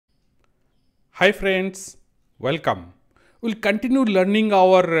Hi friends, welcome. We'll continue learning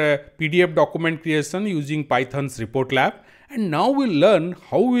our PDF document creation using Python's ReportLab, and now we'll learn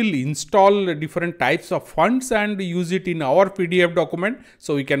how we'll install different types of fonts and use it in our PDF document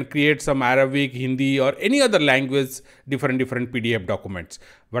so we can create some Arabic, Hindi or any other language different PDF documents.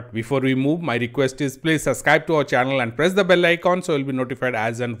 But before we move, my request is please subscribe to our channel and press the bell icon so you'll be notified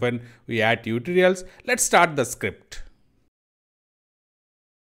as and when we add tutorials. Let's start the script.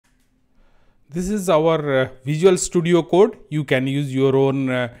 This is our Visual Studio Code. You can use your own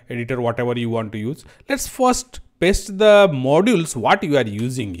editor, whatever you want to use. Let's first paste the modules what you are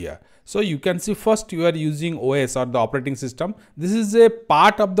using here. So you can see first you are using OS or the operating system. This is a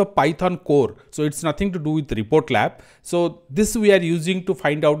part of the Python core. So it's nothing to do with ReportLab. So this we are using to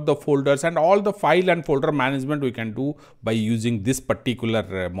find out the folders and all the file and folder management we can do by using this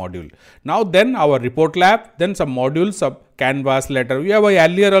particular module. Now then our ReportLab, then some modules of Canvas, letter. We have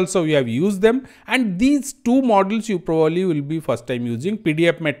earlier also we have used them, and these two modules you probably will be first time using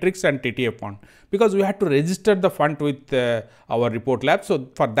PDF metrics and TTF font, because we had to register the font with our ReportLab. So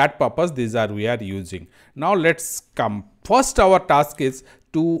for that purpose these are we are using. Now let's come. First our task is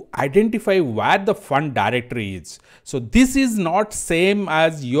to identify where the font directory is. So this is not same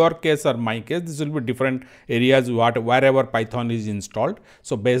as your case or my case. This will be different areas wherever Python is installed.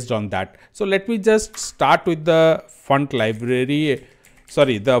 So based on that. So let me just start with the font library.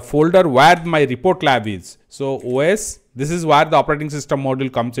 Sorry, the folder where my ReportLab is. So OS, this is where the operating system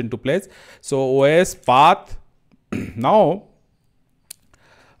module comes into place. So OS path. Now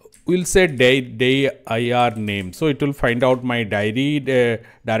we'll say dir name. So it will find out my diary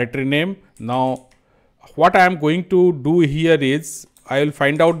directory name. Now what I am going to do here is I will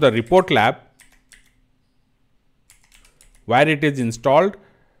find out the ReportLab where it is installed,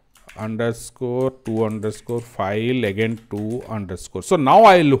 underscore to underscore file again to underscore. So now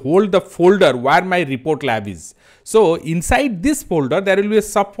I will hold the folder where my ReportLab is. So inside this folder there will be a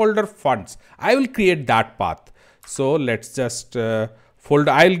subfolder fonts. I will create that path. So let's just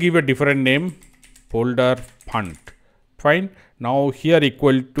folder, I will give a different name, folder font. Fine. Now here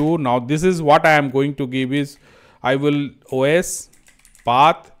equal to, now this is what I am going to give is I will OS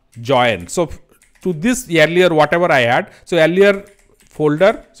path join. So to this earlier whatever I had, so earlier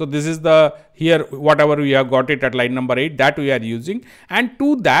folder, so this is the here whatever we have got it at line number 8 that we are using, and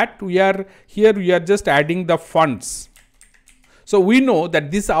to that we are here we are just adding the fonts. So we know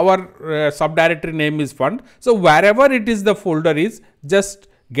that this our subdirectory name is font. So wherever it is the folder is, just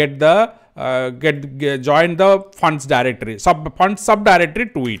get the join the fonts directory, fonts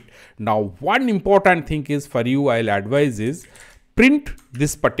subdirectory to it. Now one important thing is for you I'll advise is print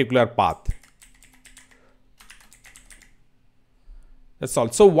this particular path. That's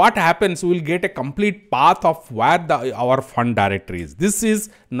all. So what happens, we will get a complete path of where our font directory is. This is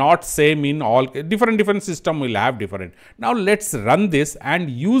not same in all different system will have different. Now let's run this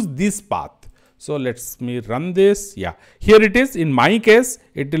and use this path. So let's me run this. Yeah, here it is. In my case,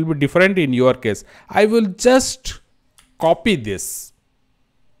 it will be different in your case. I will just copy this.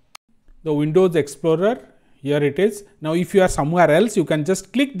 The Windows Explorer, here it is. Now if you are somewhere else, you can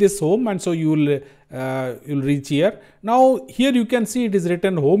just click this home and so you will you'll reach here. Now here you can see it is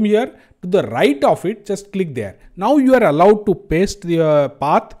written home here. To the right of it, just click there. Now you are allowed to paste the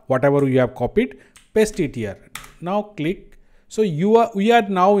path, whatever you have copied, paste it here. Now click. So we are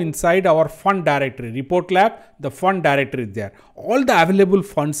now inside our font directory, ReportLab, the font directory is there. All the available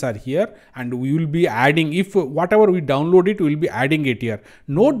fonts are here, and we will be adding, if whatever we download it, we will be adding it here.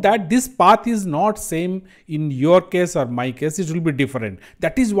 Note that this path is not same in your case or my case, it will be different.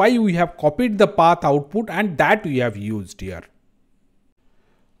 That is why we have copied the path output and that we have used here.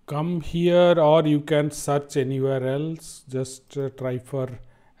 Come here, or you can search anywhere else. Just try for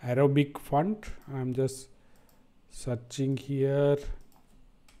Arabic font. I am just searching here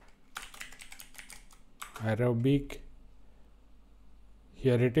Arabic.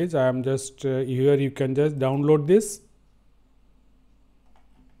 Here it is. I am just here you can just download this.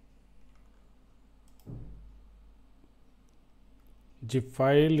 Zip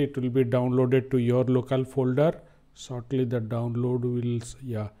file, it will be downloaded to your local folder. Shortly the download will,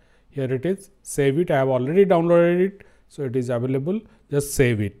 yeah, here it is. Save it. I have already downloaded it, so it is available. Just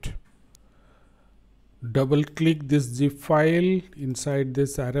save it. Double click this zip file. Inside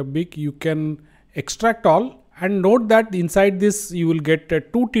this Arabic you can extract all, and note that inside this you will get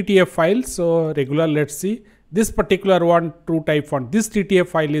two TTF files. So regular, let's see this particular one, TrueType font. This TTF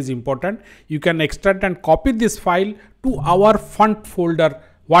file is important. You can extract and copy this file to our font folder.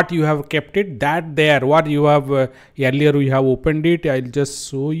 What you have kept it, that there what you have earlier we have opened it. I'll just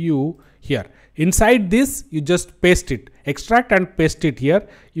show you here. Inside this, you just paste it, extract and paste it here.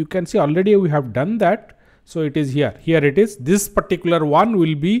 You can see already we have done that. So it is here. Here it is. This particular one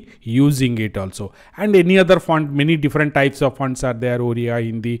will be using it also. And any other font, many different types of fonts are there, Oriya,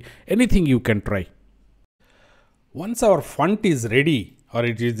 Hindi, anything you can try. Once our font is ready or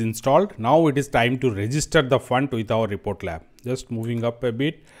it is installed, now it is time to register the font with our ReportLab. Just moving up a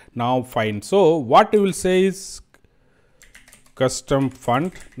bit. Now fine. So what you will say is custom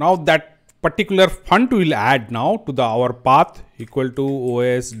font. Now that particular font will add now to our path equal to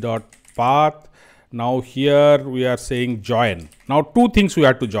os.path. Now here we are saying join. Now two things we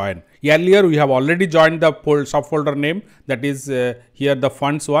have to join. Earlier we have already joined the subfolder name, that is here the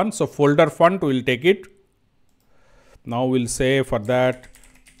fonts one. So folder font we will take it. Now we'll say for that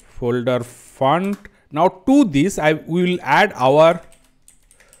folder font. Now to this we will add our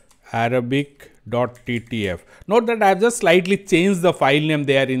Arabic.ttf. Note that I have just slightly changed the file name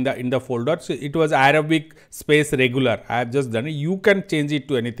there in the folder. So it was Arabic space regular. I have just done it. You can change it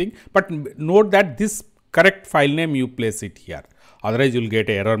to anything, but note that this correct file name you place it here. Otherwise you will get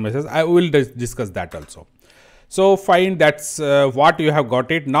an error message. I will discuss that also. So fine, that's what you have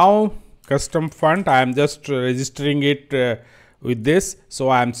got it. Now custom font, I am just registering it with this. So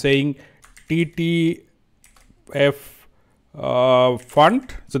I am saying TTF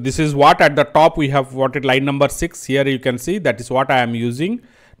font. So this is what at the top we have got it, line number 6. Here you can see that is what I am using.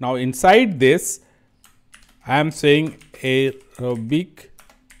 Now inside this I am saying Arabic.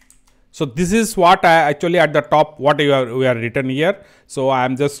 So this is what I actually at the top what we are written here. So I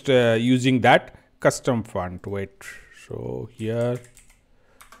am just using that custom font. Wait, so here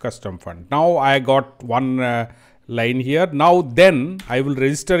custom font. Now I got one line here. Now then I will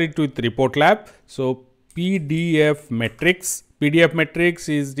register it with ReportLab. So PDF metrics. PDF metrics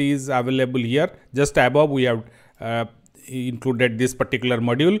is available here. Just above we have included this particular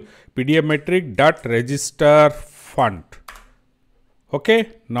module. PDF metric dot register font. Okay.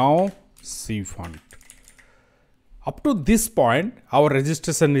 Now see font. Up to this point, our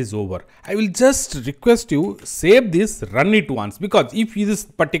registration is over. I will just request you save this, run it once, because if this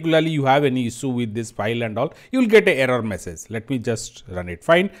particularly you have any issue with this file and all, you will get an error message. Let me just run it.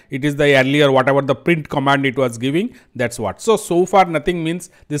 Fine. It is the earlier whatever the print command it was giving. That's what. So far nothing means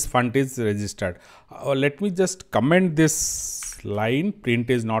this font is registered. Let me just comment this line, print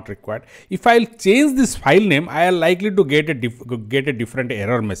is not required. If I will change this file name, I am likely to get a different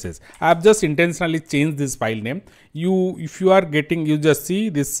error message. I have just intentionally changed this file name. If you are getting, you just see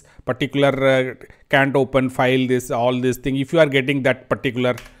this particular can't open file, all this thing. If you are getting that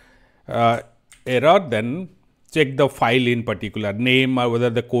particular error, then check the file in particular name or whether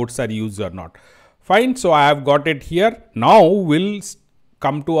the quotes are used or not. Fine. So I have got it here. Now we'll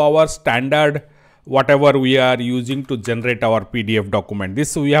come to our standard whatever we are using to generate our PDF document.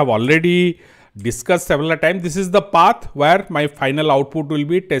 This we have already discussed several times. This is the path where my final output will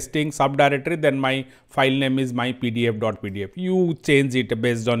be testing subdirectory, then my file name is my pdf.pdf. You change it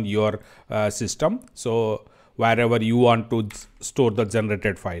based on your system. So wherever you want to store the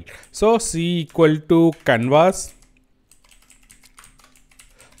generated file. So C equal to canvas.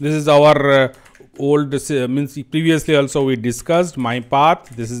 This is our old means previously also we discussed my path.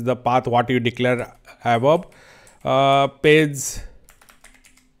 This is the path what you declare above. Page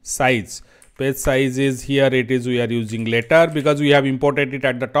size. Page size is here, it is we are using letter because we have imported it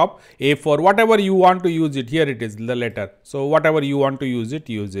at the top. A4, whatever you want to use it, here it is the letter. So whatever you want to use it,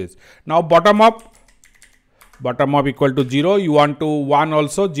 use it. Now bottom up equal to 0, you want to 1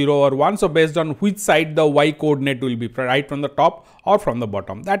 also, 0 or 1. So based on which side the y coordinate will be, right from the top or from the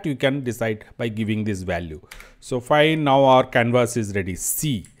bottom, that you can decide by giving this value. So fine, now our canvas is ready.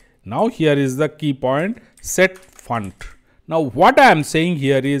 C. Now here is the key point, set font. Now what I am saying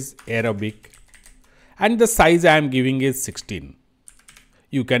here is Arabic and the size I am giving is 16.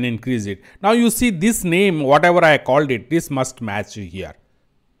 You can increase it. Now you see this name, whatever I called it, this must match here.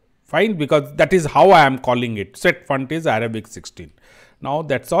 Fine, because that is how I am calling it. Set font is Arabic 16. Now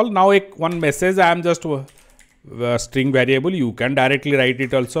that's all. Now one message I am just string variable. You can directly write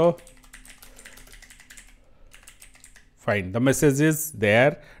it also. Fine. The message is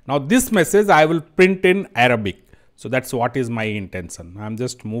there. Now this message I will print in Arabic. So that's what is my intention. I am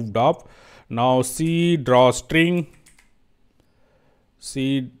just moved up. Now C draw string.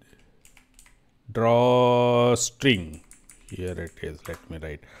 C draw string. Here it is. Let me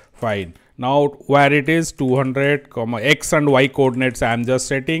write. Fine. Now where it is 200, x and y coordinates I am just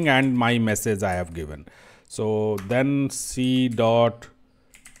setting and my message I have given. So then C dot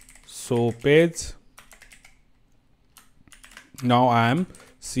show page. Now I am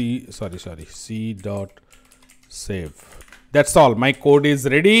C dot save. That's all. My code is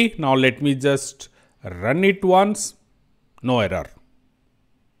ready. Now let me just run it once. No error.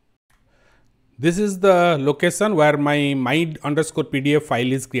 This is the location where my _PDF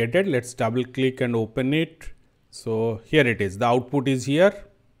file is created. Let's double click and open it. So here it is. The output is here.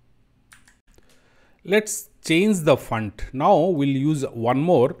 Let's change the font. Now we'll use one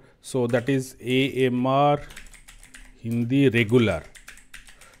more. So that is AMR Hindi regular.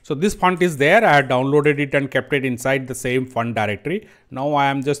 So this font is there. I had downloaded it and kept it inside the same font directory. Now I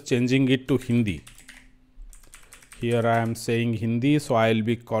am just changing it to Hindi. Here I am saying Hindi, so I will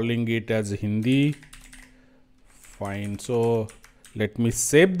be calling it as Hindi. Fine. So let me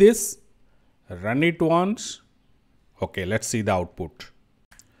save this, run it once. Okay, let's see the output.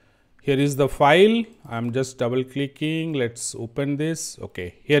 Here is the file. I am just double clicking. Let's open this.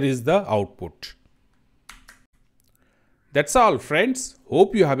 Okay, here is the output. That's all, friends.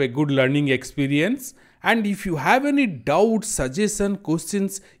 Hope you have a good learning experience. And if you have any doubts, suggestions,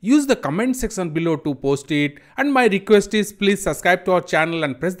 questions, use the comment section below to post it. And my request is please subscribe to our channel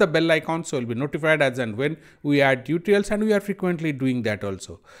and press the bell icon so you'll be notified as and when we add tutorials, and we are frequently doing that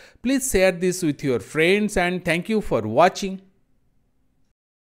also. Please share this with your friends and thank you for watching.